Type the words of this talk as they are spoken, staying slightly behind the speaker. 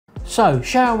So,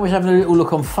 Sharon was having a little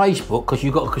look on Facebook because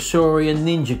you've got a Kasuri and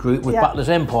Ninja group with Butler's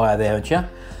Empire there, haven't you?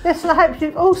 Yes, and I hope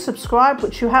you've all subscribed,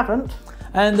 which you haven't.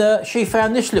 And she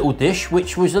found this little dish,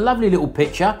 which was a lovely little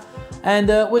picture, and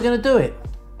we're going to do it.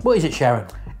 What is it, Sharon?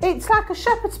 It's like a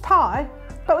shepherd's pie,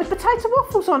 but with potato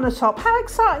waffles on the top. How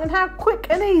exciting and how quick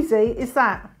and easy is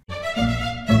that?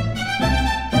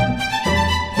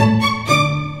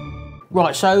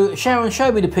 Right, so Sharon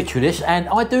showed me the picture of this, and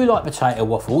I do like potato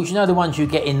waffles. You know, the ones you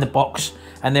get in the box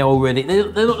and they're already, they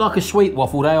look like a sweet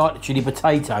waffle, they are actually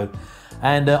potato.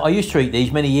 And I used to eat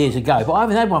these many years ago, but I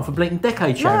haven't had one for bleating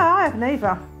decades, Sharon. No, I haven't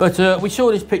either. But we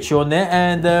saw this picture on there,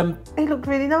 and it looked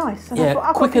really nice. And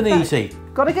yeah, quick and easy.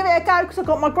 Got to give it a go because I've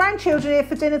got my grandchildren here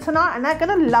for dinner tonight, and they're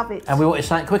going to love it. And we wanted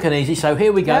something quick and easy, so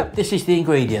here we go. Yep. This is the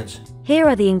ingredients. Here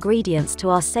are the ingredients to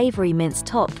our savoury mince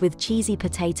topped with cheesy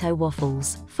potato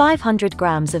waffles. 500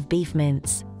 grams of beef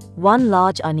mince, 1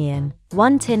 large onion,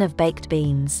 1 tin of baked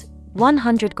beans,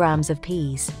 100 grams of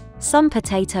peas, some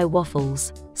potato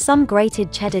waffles, some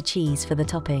grated cheddar cheese for the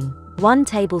topping, 1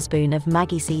 tablespoon of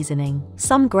Maggi seasoning,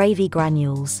 some gravy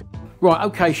granules. Right,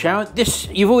 okay, Sharon,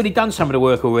 you've already done some of the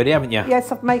work already, haven't you?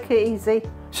 Yes, I've made it easy.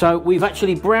 So we've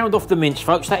actually browned off the mince,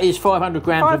 folks. That is 500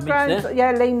 grams of mince there.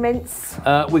 Yeah, lean mince.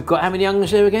 We've got how many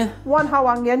onions there again? 1 whole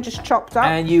onion, just chopped up.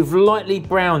 And you've lightly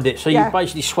browned it, so you've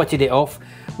basically sweated it off.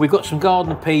 We've got some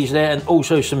garden peas there and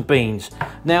also some beans.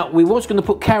 Now, we was going to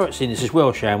put carrots in this as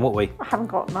well, Sharon, weren't we? I haven't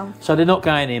got none. So they're not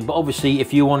going in, but obviously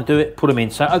if you want to do it, put them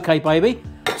in. So, okay, baby.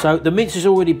 So the mince is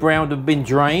already browned and been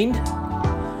drained.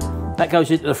 That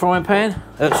goes into the frying pan,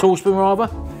 saucepan rather.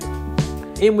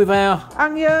 In with our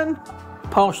onion.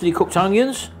 Partially cooked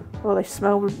onions. Oh, they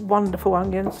smell wonderful,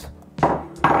 onions.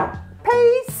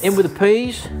 Peas. In with the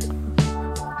peas.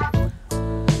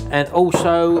 And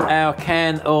also our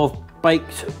can of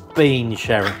baked beans,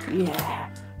 Sharon. Yeah.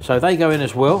 So they go in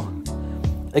as well.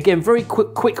 Again, very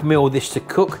quick meal this to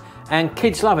cook, and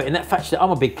kids love it. And that fact that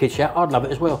I'm a big kid, Sharon, I'd love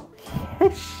it as well.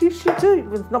 Yes, you should do.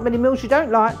 There's not many meals you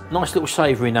don't like. Nice little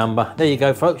savoury number. There you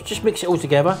go, folks. Just mix it all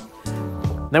together.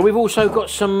 Now we've also got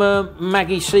some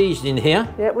Maggi seasoning here.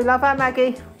 Yeah, we love our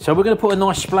Maggi. So we're going to put a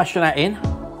nice splash of that in.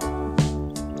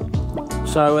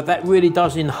 So that really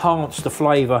does enhance the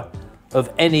flavour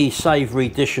of any savoury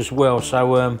dish as well.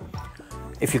 So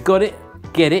if you've got it,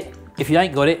 get it. If you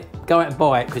ain't got it, go out and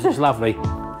buy it because it's lovely.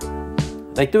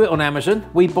 They do it on Amazon.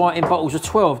 We buy it in bottles of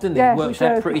 12, didn't it? Yeah, it works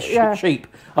out pretty cheap.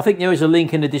 I think there is a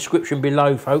link in the description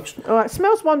below, folks. All right, it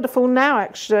smells wonderful now,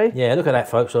 actually. Yeah, look at that,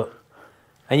 folks. Look.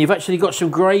 And you've actually got some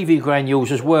gravy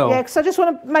granules as well. Yeah, because I just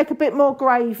want to make a bit more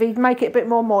gravy, make it a bit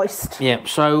more moist. Yeah,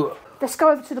 so... Let's go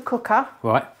over to the cooker.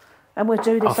 Right. And we'll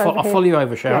do this over here. I'll follow you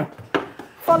over, Sharon. Yeah.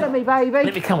 Follow me, baby.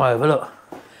 Let me come over, look.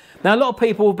 Now, a lot of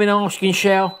people have been asking,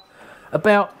 Shal,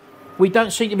 about we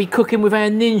don't seem to be cooking with our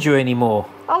Ninja anymore.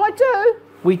 Oh, I do?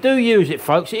 We do use it,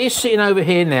 folks. It is sitting over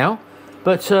here now.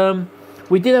 But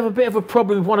we did have a bit of a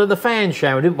problem with one of the fans,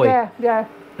 Sharon, didn't we? Yeah, yeah.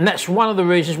 And that's one of the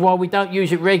reasons why we don't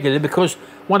use it regularly, because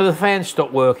one of the fans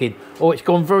stopped working, or it's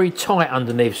gone very tight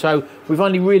underneath. So we've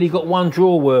only really got one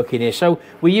drawer working here. So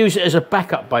we use it as a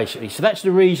backup, basically. So that's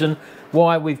the reason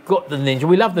why we've got the Ninja.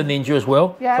 We love the Ninja as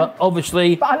well. Yeah. But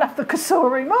obviously... But I love the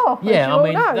Kasuri more. Yeah, I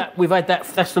mean, we've had that.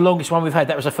 That's the longest one we've had.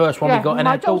 That was the first one we got. And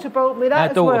my daughter brought me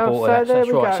that as well. Our daughter bought that, so that's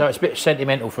right. So it's a bit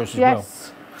sentimental for us as well.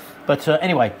 But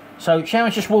anyway, so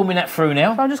Sharon's just warming that through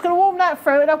now. So I'm just going to warm that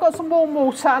through, and I've got some warm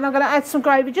water, and I'm going to add some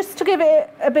gravy just to give it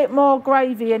a bit more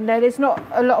gravy in there. There's not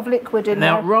a lot of liquid in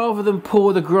there. Now, rather than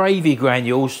pour the gravy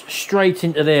granules straight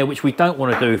into there, which we don't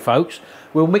want to do, folks,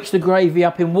 we'll mix the gravy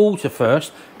up in water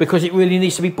first, because it really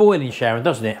needs to be boiling, Sharon,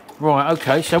 doesn't it? Right,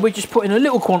 okay, so we're just putting a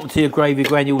little quantity of gravy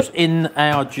granules in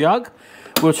our jug.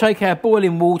 We'll take our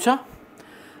boiling water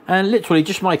and literally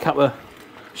just make up a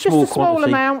small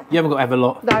quantity. Amount. You haven't got to have a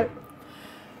lot. No.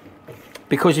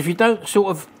 Because if you don't sort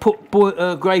of put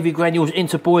gravy granules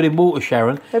into boiling water,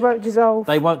 Sharon... They won't dissolve.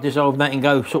 They won't dissolve, that and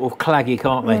go sort of claggy,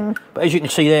 can't they? But as you can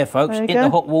see there, folks, in the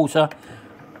hot water,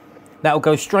 that'll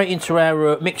go straight into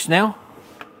our mix now,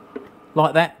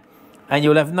 like that. And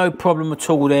you'll have no problem at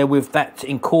all there with that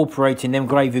incorporating them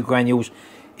gravy granules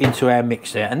into our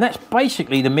mix there. And that's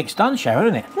basically the mix done, Sharon,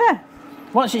 isn't it? Yeah.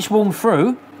 Once it's warmed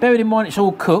through, bearing in mind it's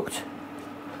all cooked.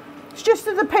 It's just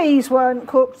that the peas weren't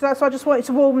cooked, so that's why I just wanted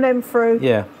to warm them through.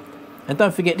 Yeah. And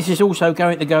don't forget, this is also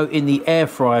going to go in the air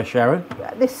fryer, Sharon.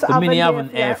 The mini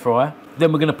oven air fryer.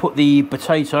 Then we're going to put the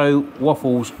potato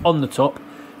waffles on the top,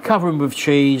 cover them with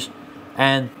cheese,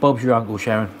 and Bob's your uncle,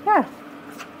 Sharon. Yeah.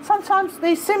 Sometimes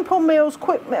these simple meals,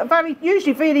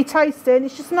 usually really tasty, and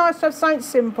it's just nice to have something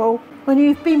simple when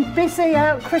you've been busy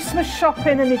out Christmas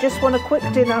shopping and you just want a quick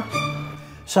dinner.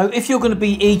 So if you're going to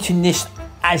be eating this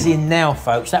as in now,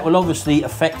 folks. That will obviously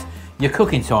affect your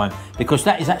cooking time because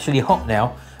that is actually hot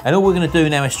now. And all we're going to do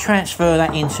now is transfer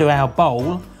that into our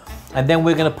bowl, and then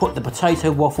we're going to put the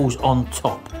potato waffles on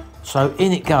top. So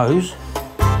in it goes.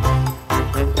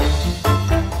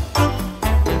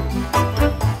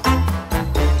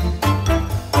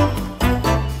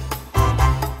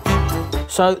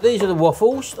 So these are the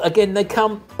waffles. Again, they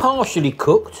come partially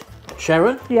cooked,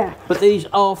 Sharon. Yeah. But these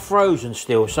are frozen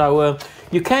still. So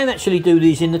you can actually do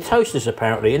these in the toasters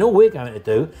apparently. And all we're going to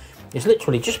do is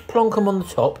literally just plonk them on the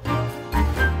top.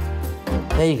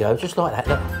 There you go, just like that,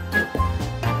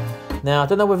 look. Now, I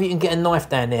don't know whether you can get a knife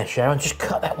down there, Sharon. Just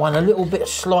cut that one a little bit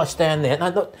sliced down there. No,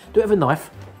 look, do it with a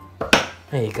knife.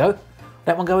 There you go.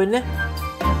 That one go in there.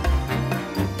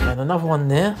 And another one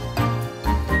there.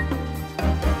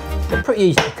 They're pretty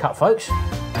easy to cut, folks.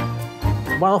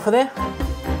 One off of there.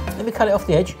 Let me cut it off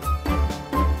the edge.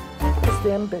 Just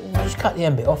the end bit. Just cut the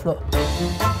end bit off, look.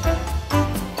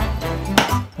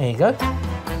 There you go.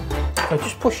 So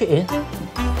just push it in,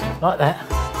 like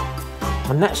that.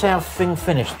 And that's our thing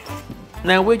finished.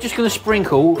 Now we're just going to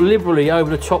sprinkle liberally over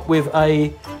the top with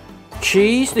a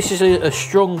cheese. This is a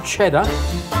strong cheddar.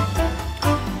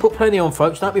 Put plenty on,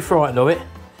 folks, don't be frightened of it,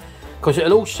 because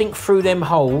it'll all sink through them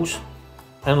holes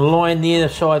and line the inner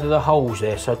side of the holes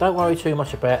there, so don't worry too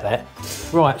much about that.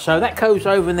 Right, so that goes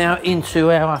over now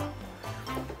into our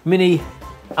mini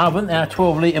oven, our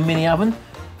 12-litre mini oven.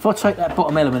 If I take that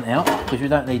bottom element out, because we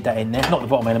don't need that in there, not the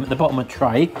bottom element, the bottom of the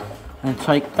tray, and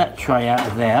take that tray out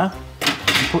of there,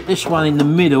 and put this one in the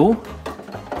middle,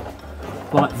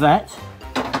 like that.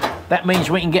 That means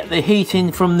we can get the heat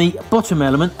in from the bottom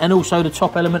element and also the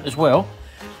top element as well.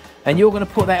 And you're going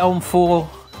to put that on for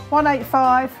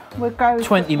 185, we'll go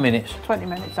 20 minutes. 20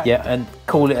 minutes. Okay. Yeah, and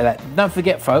call it that. Don't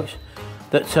forget, folks,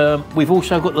 that we've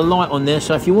also got the light on there,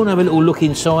 so if you want to have a little look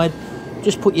inside,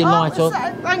 just put your light on.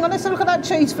 Hang on, let's have a look at that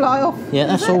cheese fly off. Yeah,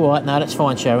 that's all right. No, that's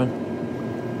fine,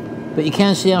 Sharon. But you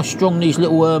can see how strong these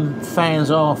little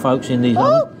fans are, folks, in these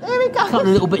ovens. Oh, here we go. A couple of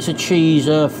little bits of cheese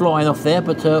flying off there,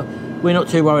 but we're not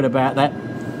too worried about that.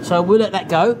 So we'll let that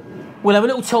go. We'll have a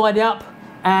little tidy up,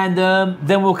 and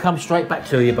then we'll come straight back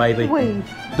to you, baby. We.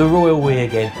 The royal we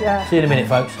again. Yeah. See you in a minute,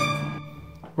 folks.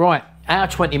 Right, our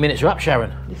 20 minutes are up,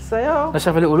 Sharon. Yes, they are. Let's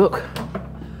have a little look.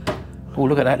 Oh,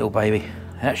 look at that little baby.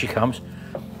 Out she comes.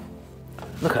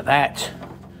 Look at that.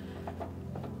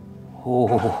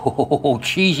 Oh,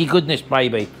 cheesy goodness,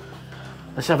 baby.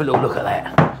 Let's have a little look at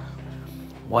that.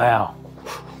 Wow.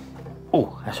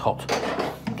 Oh, that's hot.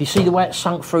 Can you see the way it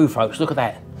sunk through, folks? Look at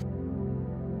that.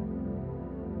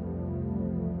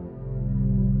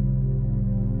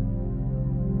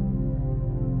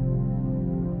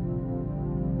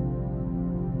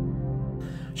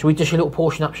 Shall we dish a little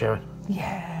portion up, Sharon?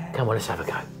 Yeah. Come on, let's have a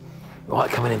go. Right,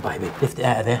 coming in, baby. Lift it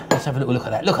out of there. Let's have a little look at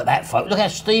that. Look at that, folks. Look how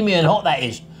steamy and hot that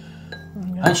is.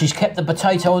 Yeah. And she's kept the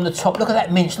potato on the top. Look at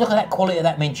that mince. Look at that quality of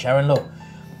that mince, Sharon. Look.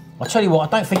 I'll tell you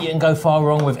what, I don't think you can go far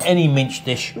wrong with any mince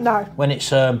dish. No. When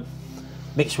it's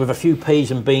mixed with a few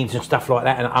peas and beans and stuff like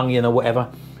that, and onion or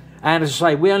whatever. And as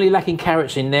I say, we're only lacking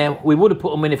carrots in there. We would have put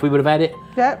them in if we would have had it.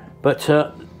 Yep. But,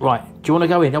 right, do you want to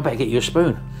go in? I better get you a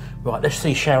spoon. Right, let's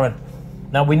see, Sharon.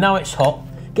 Now, we know it's hot.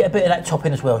 Get a bit of that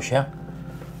topping as well, Sharon.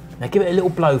 Now, give it a little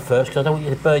blow first, because I don't want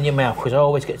you to burn your mouth, because I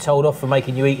always get told off for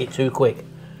making you eat it too quick.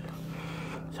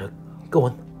 So, go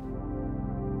on.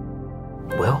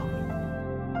 Well,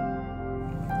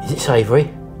 is it savoury?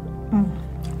 Mm.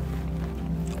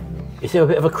 Is there a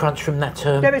bit of a crunch from that?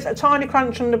 There is a tiny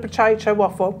crunch on the potato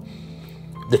waffle.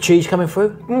 The cheese coming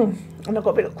through? Mm. And I've got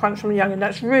a bit of crunch from the onion.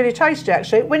 That's really tasty,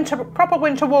 actually. Proper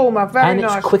winter warmer, very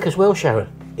nice. And it's quick as well, Sharon.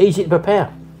 Easy to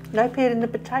prepare. No peeling the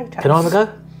potatoes. Can I have a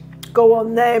go? Go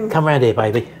on then. Come round here,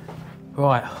 baby.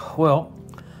 Right, well,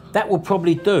 that will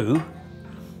probably do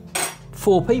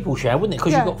 4 people, Sharon, wouldn't it?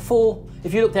 Because you've got 4,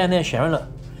 if you look down there, Sharon, look.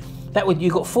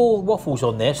 You've got 4 waffles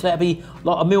on there, so that'd be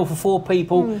like a meal for 4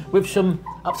 people with some,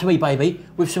 up to me, baby,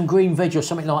 with some green veg or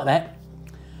something like that.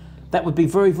 That would be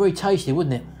very, very tasty,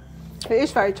 wouldn't it? It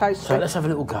is very tasty. So let's have a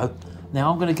little go. Now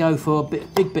I'm going to go for a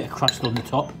big bit of crust on the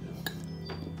top.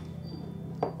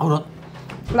 Hold on.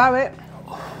 Blow it.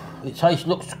 It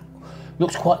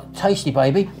looks quite tasty,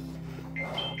 baby.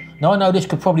 Now I know this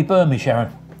could probably burn me,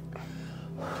 Sharon.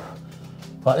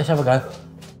 Right, let's have a go.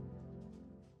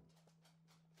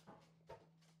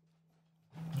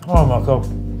 Oh my God.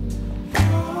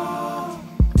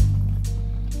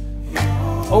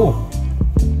 Oh.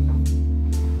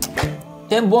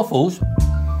 Them waffles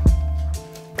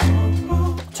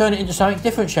turn it into something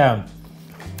different, Sharon.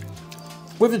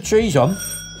 With the cheese on,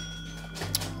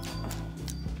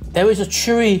 there is a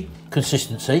chewy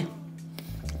consistency,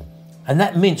 And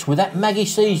that mince with that Maggi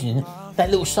seasoning, that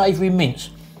little savoury mince,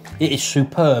 it is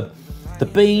superb. The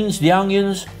beans, the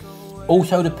onions,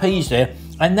 also the peas there,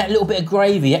 and that little bit of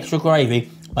gravy, extra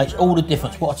gravy, makes all the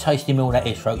difference. What a tasty meal that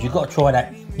is, folks. You've got to try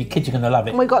that. Your kids are going to love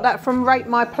it. And we got that from Rate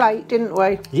My Plate, didn't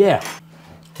we? Yeah.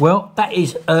 Well, that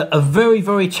is a very,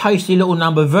 very tasty little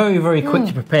number, very, very quick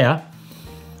to prepare.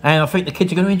 And I think the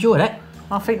kids are going to enjoy that.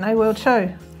 I think they will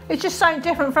too. It's just something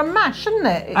different from mash, isn't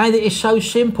it? And it is so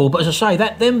simple. But as I say,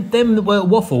 them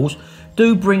waffles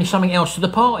do bring something else to the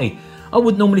party. I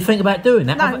wouldn't normally think about doing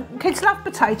that. No, kids love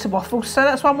potato waffles, so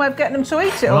that's one way of getting them to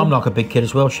eat it. Well, I'm like a big kid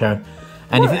as well, Sharon.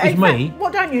 And if it was me,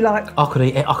 what don't you like? I could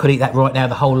eat that right now,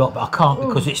 the whole lot, but I can't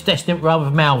because it's destined for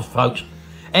other mouths, folks.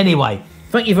 Anyway,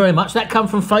 thank you very much. That come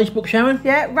from Facebook, Sharon?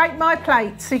 Yeah, Rate My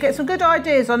Plate. So you get some good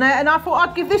ideas on there, and I thought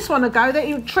I'd give this one a go. That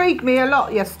intrigued me a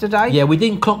lot yesterday. Yeah, we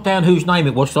didn't clock down whose name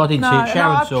it was, so I didn't see it.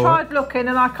 Sharon saw it. I've tried looking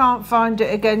and I can't find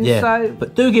it again. Yeah, so.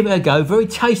 But do give it a go. Very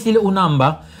tasty little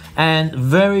number. And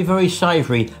very, very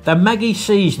savoury. The Maggi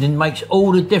seasoning makes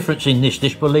all the difference in this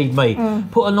dish, believe me.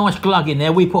 Put a nice glug in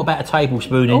there. We put about a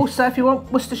tablespoon in. Also, if you want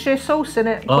Worcestershire sauce in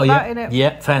it, put that in it.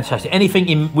 Yeah, fantastic.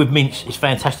 Anything with mince is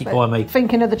fantastic by me.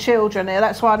 Thinking of the children here,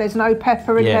 that's why there's no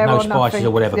pepper in there no or spices nothing.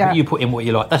 or whatever. Yeah. But you put in what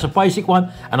you like. That's a basic one,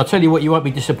 and I'll tell you what, you won't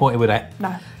be disappointed with that.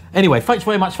 No. Anyway, thanks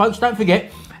very much, folks. Don't forget,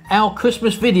 our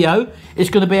Christmas video is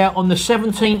going to be out on the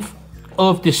 17th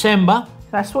of December.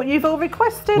 That's what you've all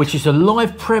requested. Which is a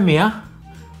live premiere.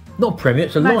 Not premiere,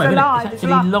 it's a live, isn't it? It's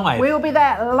actually live. We'll be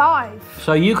there live.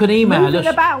 So you can email us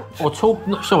about. or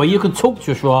talk. Sorry, you can talk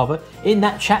to us rather in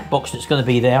that chat box that's going to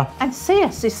be there. And see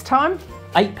us this time.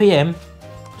 8 p.m.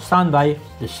 Sunday,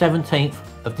 the 17th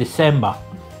of December.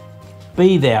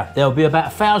 Be there. There'll be about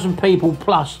 1,000 people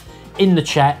plus in the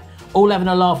chat, all having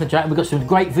a laugh and chat. We've got some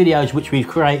great videos which we've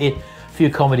created, a few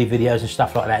comedy videos and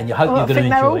stuff like that, and you hope you're going to enjoy it.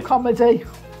 I think they're all comedy.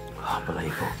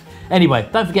 Unbelievable. Anyway,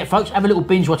 don't forget, folks, have a little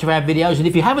binge watch of our videos, and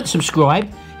if you haven't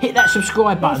subscribed, hit that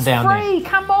subscribe button down there. It's free,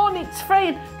 come on, it's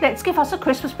free. Let's give us a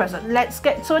Christmas present. Let's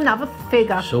get to another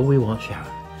figure. That's all we want, Sharon.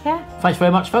 Yeah. Thanks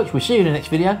very much, folks. We'll see you in the next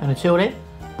video, and until then,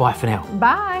 bye for now.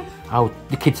 Bye. Oh,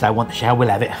 the kids don't want the shower, we'll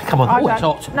have it. Come on, it's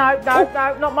hot.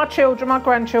 No, not my children, my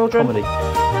grandchildren.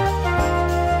 Comedy.